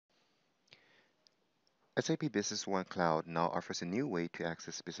SAP Business One Cloud now offers a new way to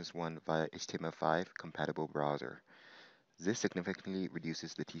access Business One via HTML5 compatible browser. This significantly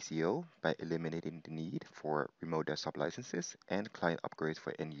reduces the TCO by eliminating the need for remote desktop licenses and client upgrades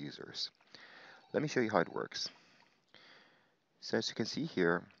for end users. Let me show you how it works. So as you can see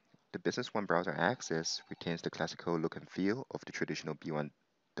here, the Business One browser access retains the classical look and feel of the traditional B1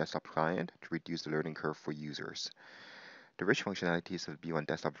 desktop client to reduce the learning curve for users. The rich functionalities of the B1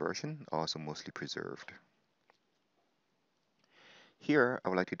 desktop version are also mostly preserved. Here, I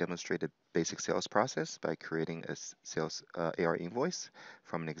would like to demonstrate the basic sales process by creating a sales AR invoice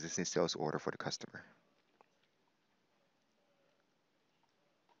from an existing sales order for the customer.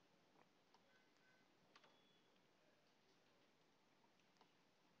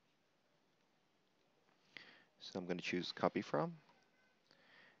 So I'm going to choose copy from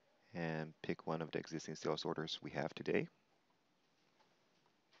and pick one of the existing sales orders we have today.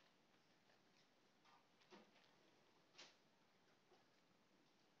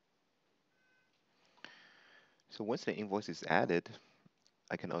 So once the invoice is added,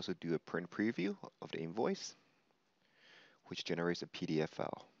 I can also do a print preview of the invoice, which generates a PDF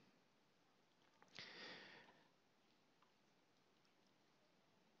file.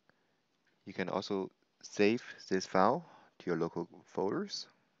 You can also save this file to your local folders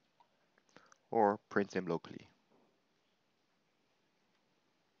or print them locally.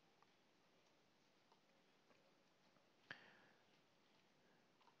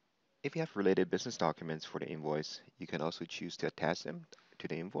 If you have related business documents for the invoice, you can also choose to attach them to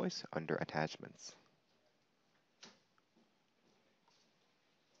the invoice under Attachments.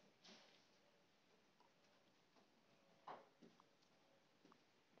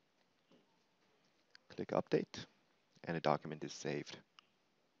 Click Update, and the document is saved.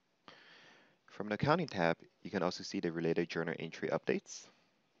 From the Accounting tab, you can also see the related journal entry updates.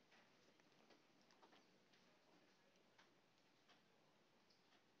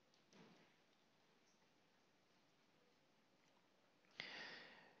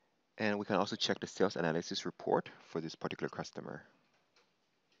 And we can also check the sales analysis report for this particular customer.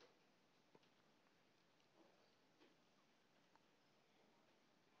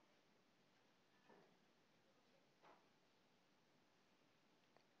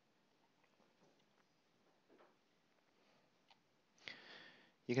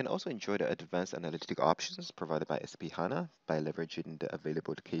 You can also enjoy the advanced analytic options provided by SAP HANA by leveraging the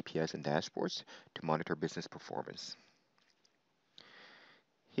available KPIs and dashboards to monitor business performance.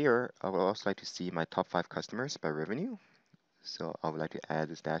 Here, I would also like to see my top 5 customers by revenue. So I would like to add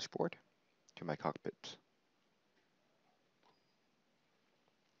this dashboard to my cockpit.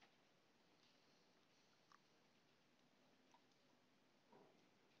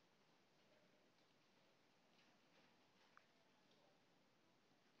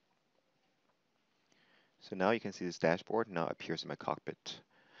 So now you can see this dashboard now appears in my cockpit.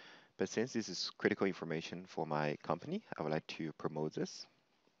 But since this is critical information for my company, I would like to promote this.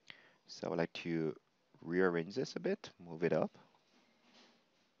 So I would like to rearrange this a bit, move it up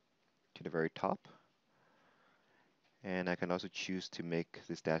to the very top. And I can also choose to make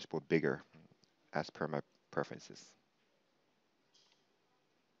this dashboard bigger as per my preferences.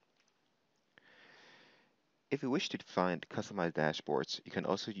 If you wish to find customized dashboards, you can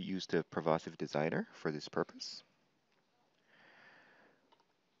also use the Pervasive Designer for this purpose.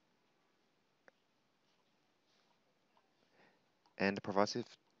 And the Pervasive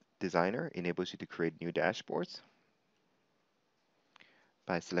Designer enables you to create new dashboards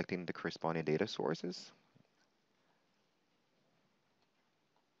by selecting the corresponding data sources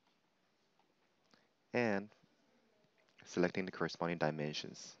and selecting the corresponding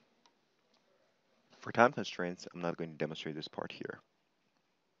dimensions. For time constraints, I'm not going to demonstrate this part here.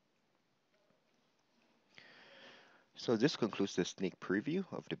 So this concludes the sneak preview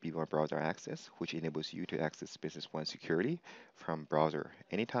of the B1 browser access, which enables you to access Business One security from browser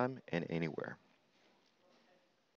anytime and anywhere.